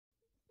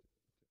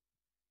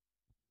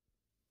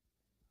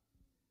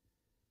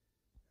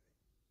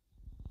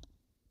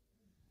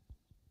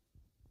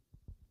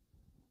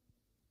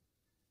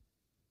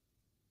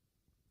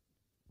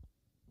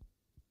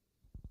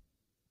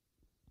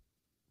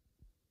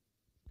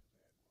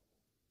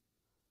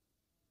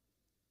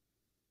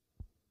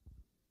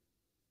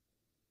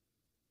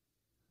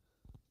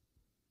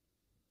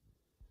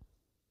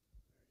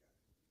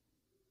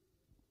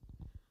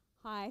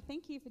Hi,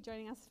 thank you for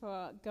joining us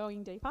for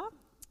Going Deeper.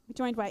 We're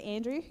joined by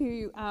Andrew,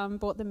 who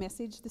brought the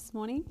message this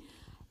morning.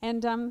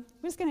 And we're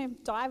just going to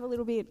dive a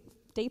little bit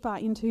deeper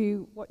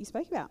into what you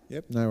spoke about.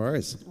 Yep, no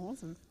worries.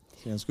 Awesome.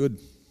 Sounds good.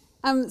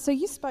 So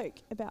you spoke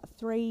about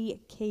 3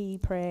 key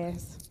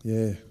prayers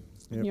Yeah.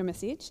 in your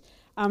message.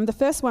 The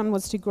first one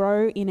was to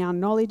grow in our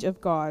knowledge of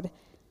God.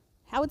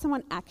 How would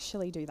someone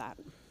actually do that?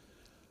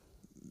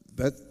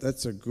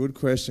 That's a good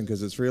question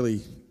because it's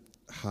really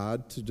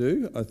hard to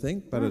do, I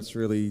think, but it's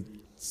really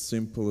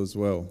simple as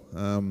well.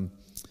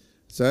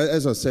 So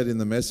as I said in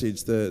the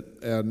message, that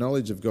our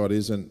knowledge of God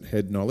isn't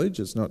head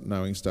knowledge. It's not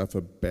knowing stuff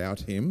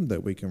about Him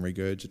that we can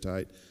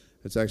regurgitate.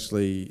 It's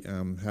actually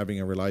having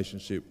a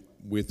relationship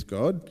with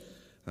God.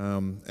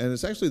 And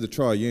it's actually the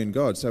triune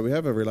God. So we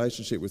have a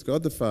relationship with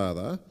God the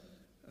Father,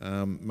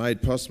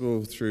 made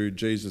possible through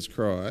Jesus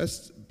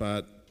Christ,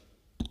 but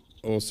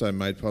also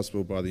made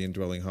possible by the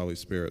indwelling Holy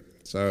Spirit.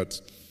 So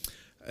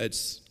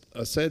it's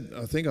I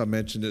think I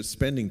mentioned it,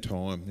 spending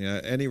time. You know,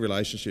 any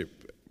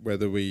relationship,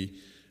 whether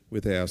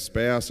with our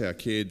spouse, our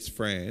kids,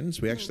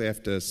 friends, we actually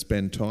have to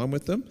spend time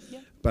with them.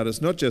 Yep. But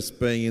it's not just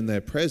being in their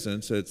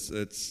presence,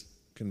 it's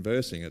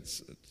conversing,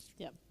 it's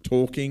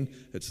talking,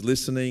 it's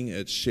listening,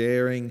 it's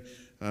sharing.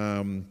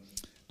 And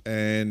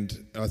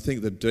I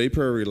think the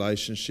deeper a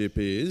relationship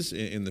is,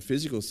 in the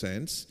physical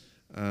sense,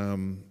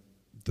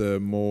 the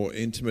more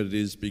intimate it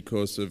is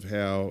because of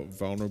how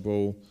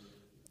vulnerable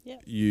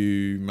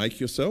you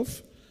make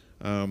yourself.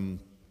 And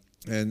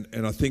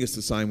I think it's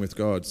the same with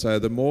God. So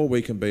the more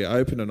we can be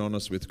open and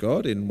honest with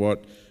God in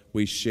what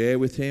we share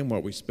with Him,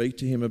 what we speak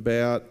to Him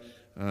about,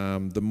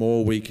 the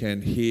more we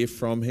can hear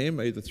from Him,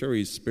 either through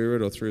His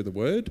Spirit or through the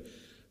Word.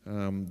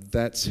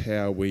 That's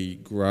how we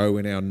grow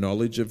in our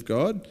knowledge of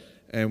God.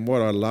 And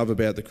what I love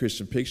about the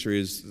Christian picture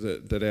is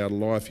that our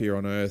life here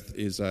on earth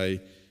is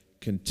a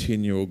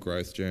continual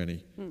growth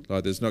journey.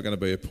 Like there's not going to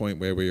be a point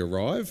where we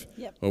arrive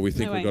or we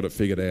think we've got it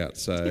figured out.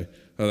 So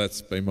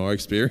that's been my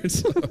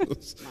experience.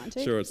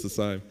 Sure it's the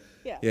same.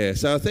 Yeah,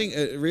 so I think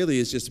it really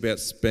is just about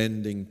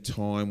spending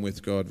time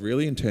with God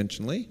really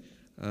intentionally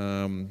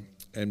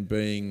and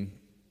being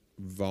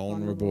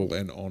vulnerable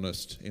and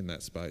honest in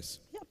that space.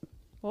 Yep,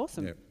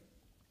 awesome. Yep.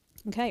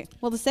 Okay,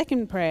 well the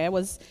second prayer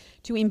was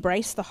to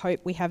embrace the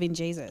hope we have in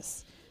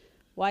Jesus.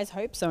 Why is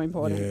hope so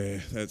important?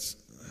 Yeah,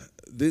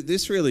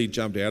 this really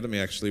jumped out at me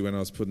actually when I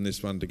was putting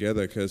this one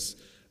together, because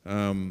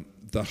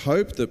the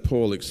hope that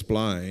Paul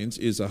explains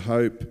is a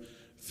hope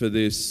for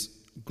this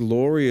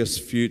glorious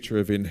future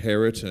of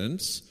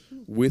inheritance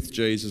with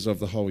Jesus of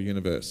the whole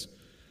universe.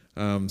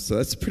 So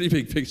that's a pretty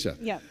big picture.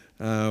 Yeah.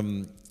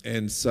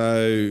 And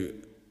so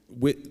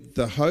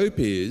the hope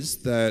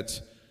is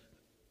that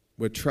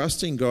we're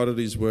trusting God at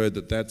His word,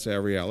 that's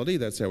our reality,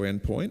 that's our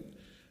end point.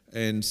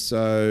 And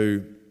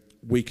so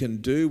we can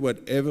do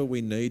whatever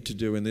we need to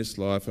do in this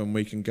life, and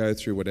we can go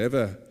through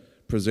whatever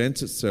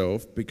presents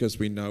itself because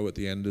we know what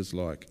the end is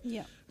like.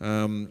 Yeah.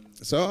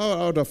 So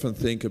I would often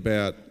think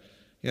about,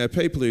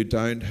 people who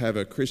don't have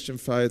a Christian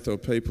faith or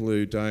people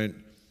who don't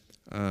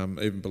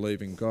even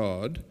believe in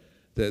God,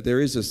 that there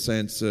is a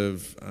sense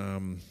of,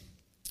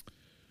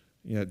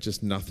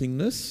 just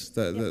nothingness.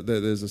 That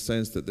there's a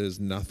sense that there's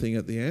nothing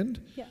at the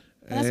end. Yeah.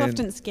 And that's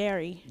often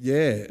scary.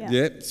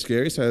 Yeah,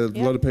 scary. So a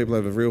lot of people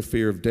have a real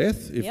fear of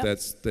death, if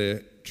that's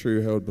their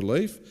true held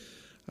belief.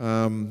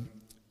 And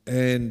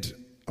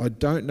I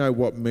don't know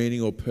what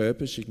meaning or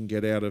purpose you can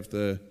get out of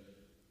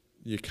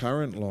your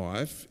current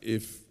life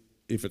if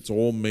it's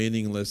all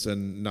meaningless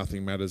and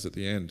nothing matters at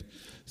the end.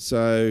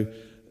 So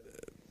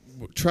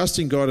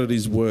trusting God at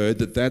His word,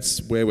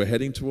 that's where we're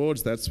heading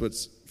towards, that's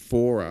what's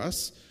for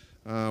us.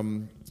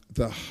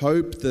 The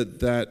hope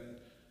that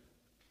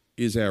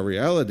is our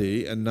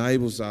reality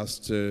enables us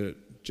to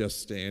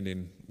just stand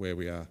in where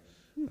we are.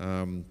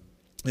 And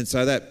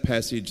so that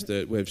passage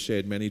that we've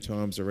shared many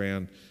times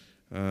around,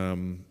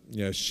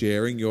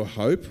 sharing your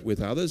hope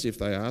with others if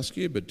they ask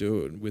you, but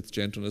do it with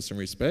gentleness and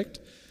respect.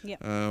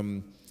 Yep.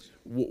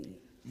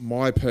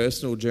 My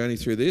personal journey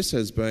through this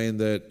has been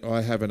that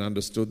I haven't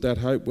understood that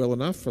hope well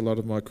enough for a lot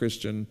of my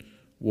Christian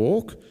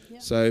walk.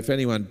 Yep. So if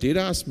anyone did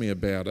ask me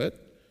about it,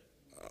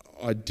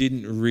 I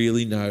didn't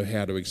really know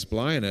how to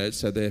explain it,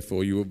 so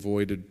therefore you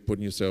avoided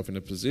putting yourself in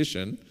a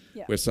position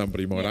where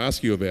somebody might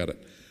ask you about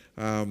it.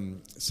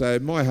 So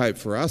my hope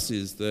for us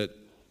is that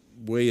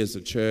we as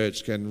a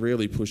church can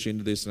really push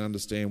into this and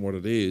understand what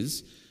it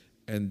is,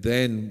 and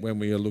then when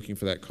we are looking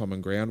for that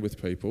common ground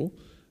with people,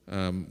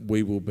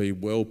 we will be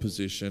well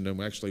positioned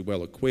and actually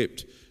well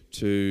equipped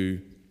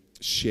to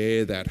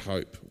share that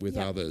hope with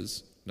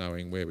others,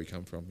 knowing where we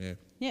come from.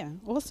 Yeah,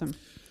 awesome.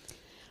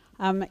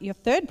 Your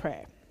third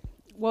prayer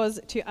was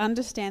to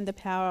understand the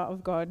power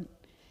of God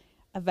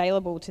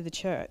available to the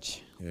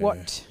church. Yeah.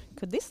 What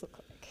could this look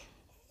like?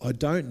 I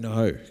don't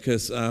know,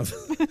 because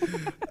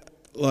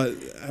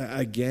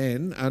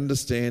again,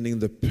 understanding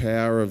the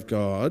power of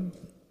God,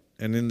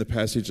 and in the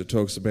passage it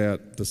talks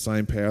about the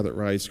same power that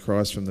raised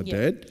Christ from the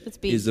dead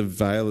is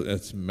available.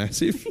 It's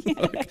massive.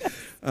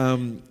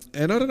 And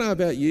I don't know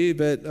about you,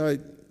 but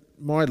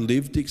my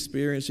lived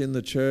experience in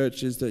the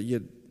church is that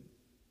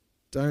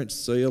don't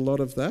see a lot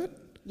of that.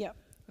 Yep.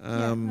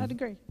 I'd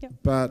agree. Yep.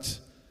 But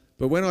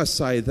when I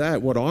say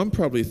that, what I'm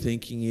probably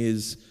thinking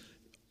is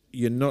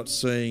you're not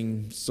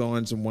seeing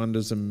signs and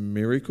wonders and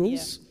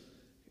miracles,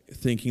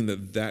 thinking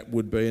that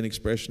would be an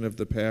expression of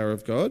the power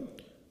of God,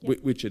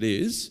 which it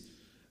is.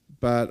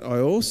 But I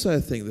also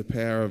think the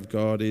power of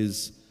God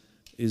is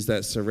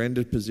that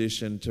surrendered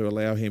position to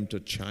allow him to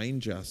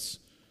change us.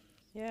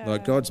 Yeah.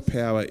 Like God's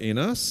power in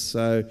us.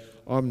 So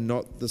I'm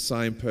not the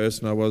same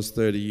person I was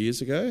 30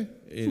 years ago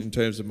in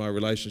terms of my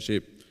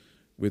relationship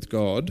with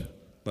God.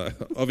 But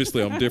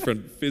obviously I'm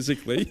different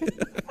physically.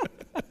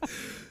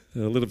 A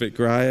little bit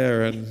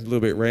greyer and a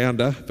little bit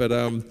rounder. But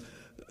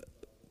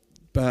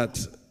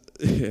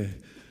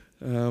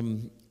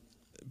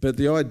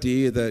the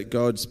idea that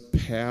God's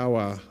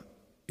power,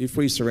 if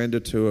we surrender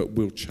to it,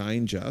 will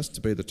change us to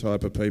be the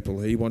type of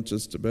people he wants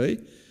us to be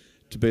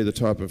the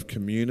type of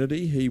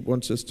community he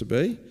wants us to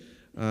be.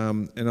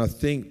 And I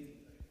think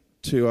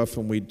too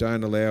often we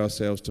don't allow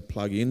ourselves to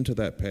plug into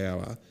that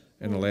power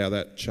and allow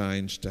that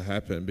change to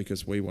happen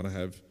because we want to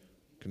have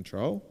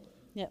control.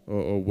 Yep.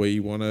 Or we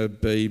want to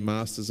be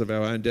masters of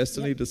our own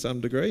destiny to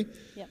some degree.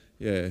 Yep.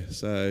 Yeah,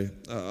 so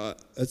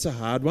it's a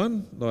hard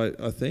one,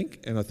 I think,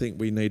 and I think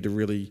we need to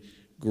really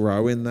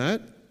grow in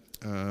that.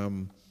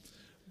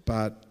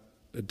 But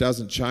it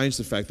doesn't change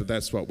the fact that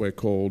that's what we're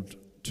called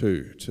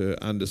to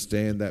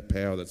understand that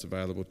power that's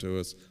available to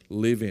us,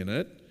 live in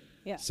it,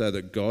 so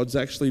that God's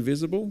actually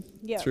visible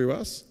through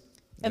us.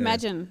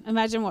 Imagine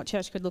what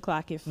church could look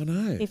like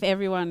if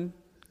everyone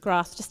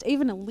grasped just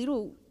even a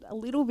little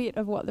bit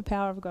of what the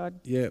power of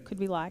God could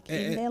be like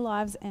in their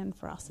lives and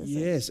for us.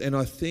 And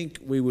I think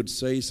we would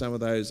see some of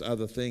those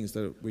other things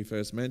that we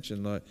first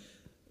mentioned, like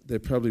there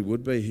probably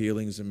would be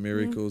healings and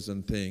miracles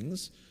and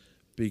things,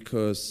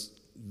 because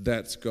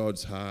that's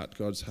God's heart.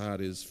 God's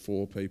heart is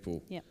for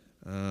people. Yep.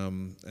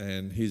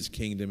 And his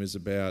kingdom is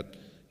about,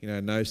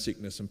 no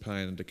sickness and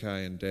pain and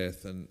decay and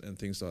death and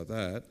things like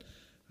that.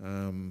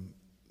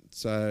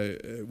 So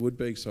it would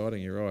be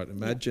exciting, you're right.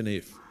 Imagine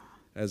if,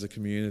 as a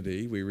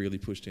community, we really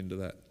pushed into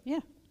that. Yeah.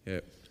 Yeah.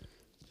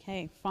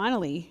 Okay,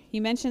 finally,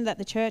 you mentioned that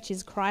the church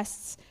is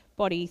Christ's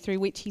body through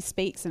which he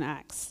speaks and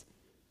acts.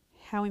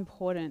 How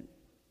important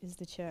is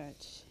the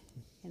church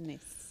in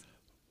this?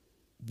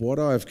 What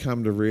I've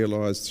come to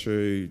realise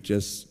through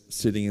just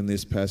sitting in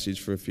this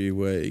passage for a few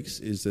weeks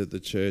is that the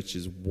church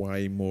is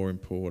way more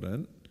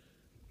important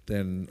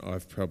than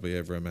I've probably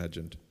ever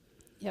imagined.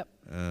 Yep.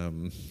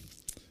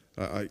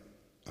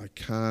 I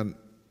can't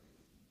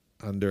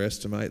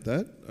underestimate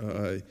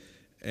that.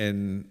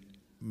 And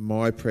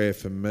my prayer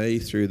for me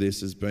through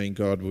this has been,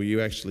 God, will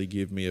you actually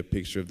give me a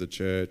picture of the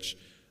church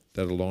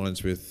that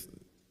aligns with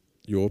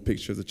your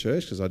picture of the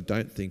church? Because I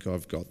don't think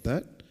I've got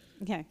that.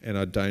 Okay. And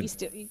I don't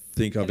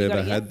think I've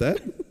ever had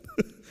that.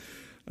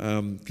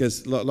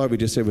 Because like we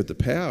just said with the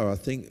power, I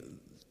think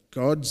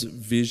God's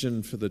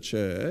vision for the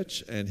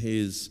church and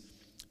his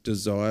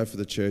desire for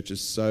the church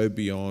is so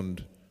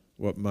beyond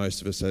what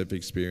most of us have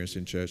experienced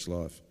in church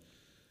life.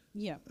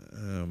 Yeah.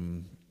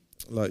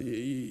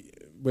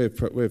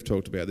 We've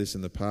talked about this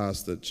in the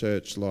past, that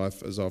church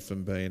life has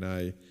often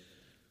been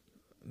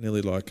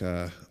nearly like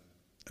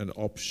an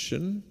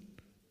option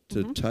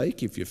to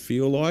take if you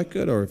feel like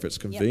it, or if it's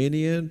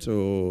convenient,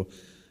 or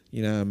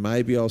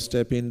maybe I'll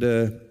step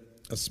into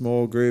a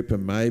small group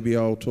and maybe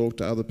I'll talk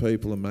to other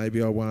people and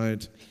maybe I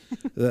won't.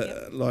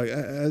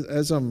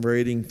 As I'm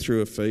reading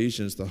through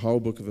Ephesians, the whole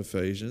book of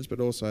Ephesians, but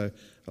also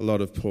a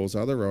lot of Paul's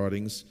other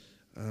writings,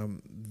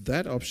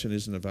 that option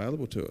isn't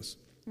available to us.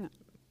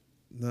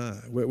 No,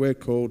 we're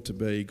called to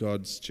be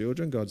God's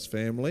children, God's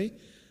family,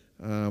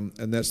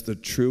 and that's the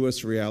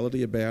truest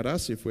reality about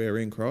us if we're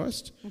in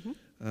Christ.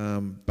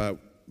 But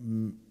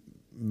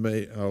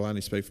I'll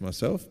only speak for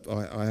myself.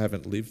 I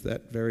haven't lived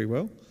that very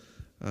well.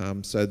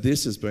 So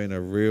this has been a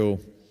real,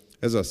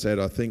 as I said,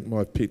 I think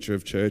my picture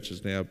of church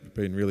has now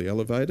been really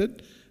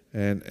elevated,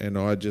 and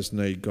I just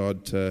need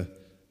God to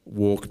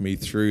walk me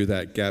through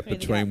that gap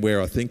between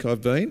where I think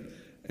I've been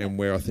and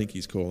where I think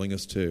he's calling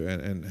us to,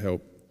 and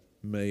help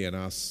me and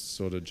us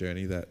sort of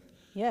journey that.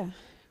 Yeah.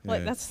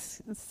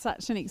 That's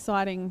such an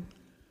exciting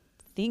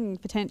thing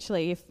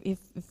potentially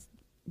if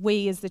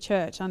we as the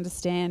church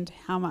understand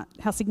how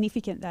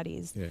significant that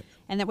is,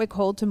 and that we're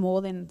called to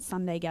more than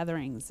Sunday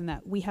gatherings, and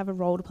that we have a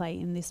role to play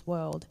in this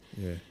world.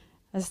 Yeah.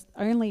 As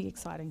only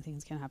exciting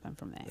things can happen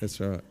from there. That's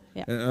right.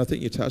 Yeah. And I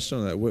think you touched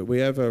on that. We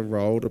have a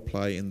role to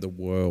play in the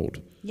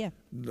world. Yeah.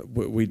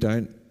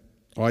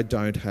 I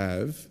don't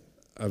have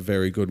a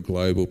very good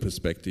global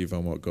perspective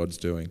on what God's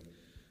doing,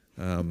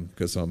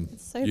 because I'm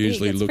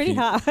usually looking.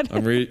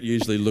 I'm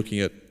usually looking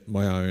at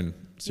my own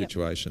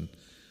situation.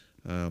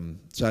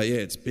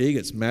 It's big,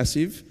 it's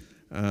massive.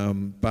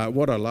 But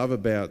what I love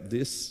about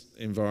this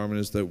environment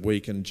is that we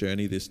can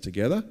journey this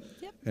together.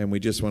 And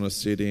we just want to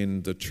sit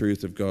in the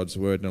truth of God's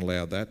word and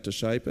allow that to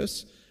shape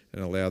us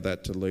and allow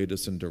that to lead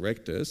us and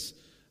direct us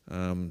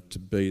to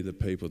be the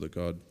people that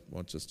God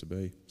wants us to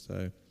be.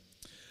 So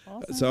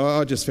Awesome. So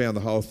I just found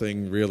the whole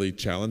thing really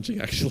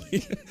challenging,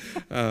 actually.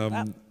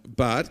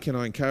 But can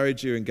I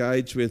encourage you,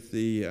 engage with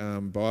the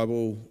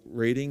Bible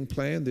reading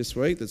plan this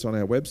week that's on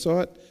our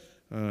website,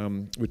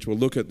 which will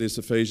look at this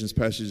Ephesians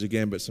passage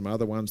again, but some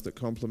other ones that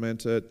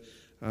complement it.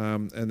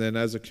 And then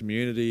as a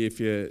community, if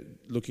you're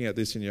looking at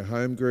this in your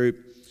home group,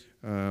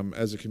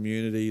 as a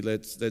community,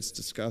 let's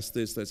discuss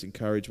this, let's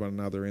encourage one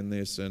another in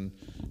this and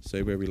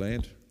see where we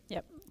land.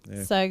 Yep.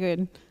 Yeah. So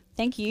good.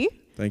 Thank you.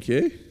 Thank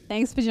you.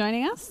 Thanks for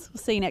joining us.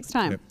 We'll see you next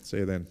time. Yep. See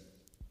you then.